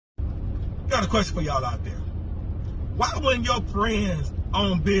got a question for y'all out there. Why wouldn't your friends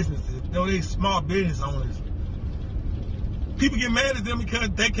own businesses, they small business owners, people get mad at them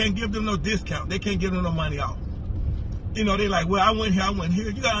because they can't give them no discount. They can't give them no money off. They like, well, I went here.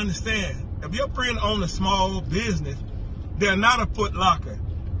 You got to understand, if your friend owns a small business, they're not a Foot Locker.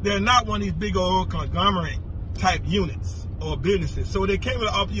 They're not one of these big old conglomerate type units or businesses. So they can't really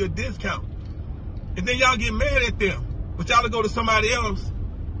offer you a discount. And then y'all get mad at them. But y'all to go to somebody else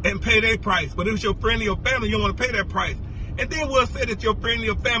and pay their price. But if it's your friend or your family, you don't want to pay that price. And then we'll say that your friend or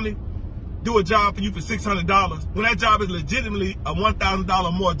your family do a job for you for $600 when that job is legitimately a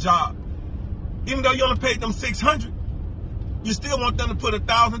 $1,000 more job. Even though you only paid them $600, you still want them to put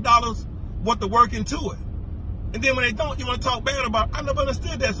 $1,000 worth of work into it. And then when they don't, you want to talk bad about it. I never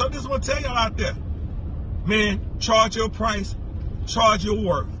understood that. So this is what I tell y'all out there. Man, charge your price, charge your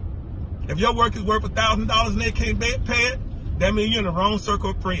worth. If your work is worth $1,000 and they can't pay it, that means you're in the wrong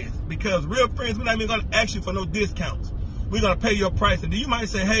circle of friends. Because real friends, we're not even going to ask you for no discounts. We're going to pay your price. And then you might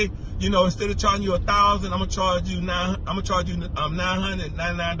say, hey, instead of charging you $1,000, I'm going to charge you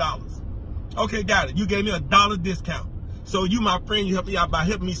 $999. Okay, got it. You gave me $1 discount. So you, my friend, you help me out by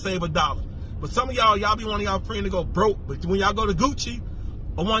helping me save $1. But some of y'all be wanting y'all friend to go broke. But when y'all go to Gucci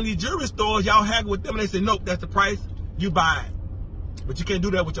or one of these jewelry stores, y'all haggle with them and they say, nope, that's the price. You buy it. But you can't do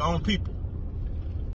that with your own people.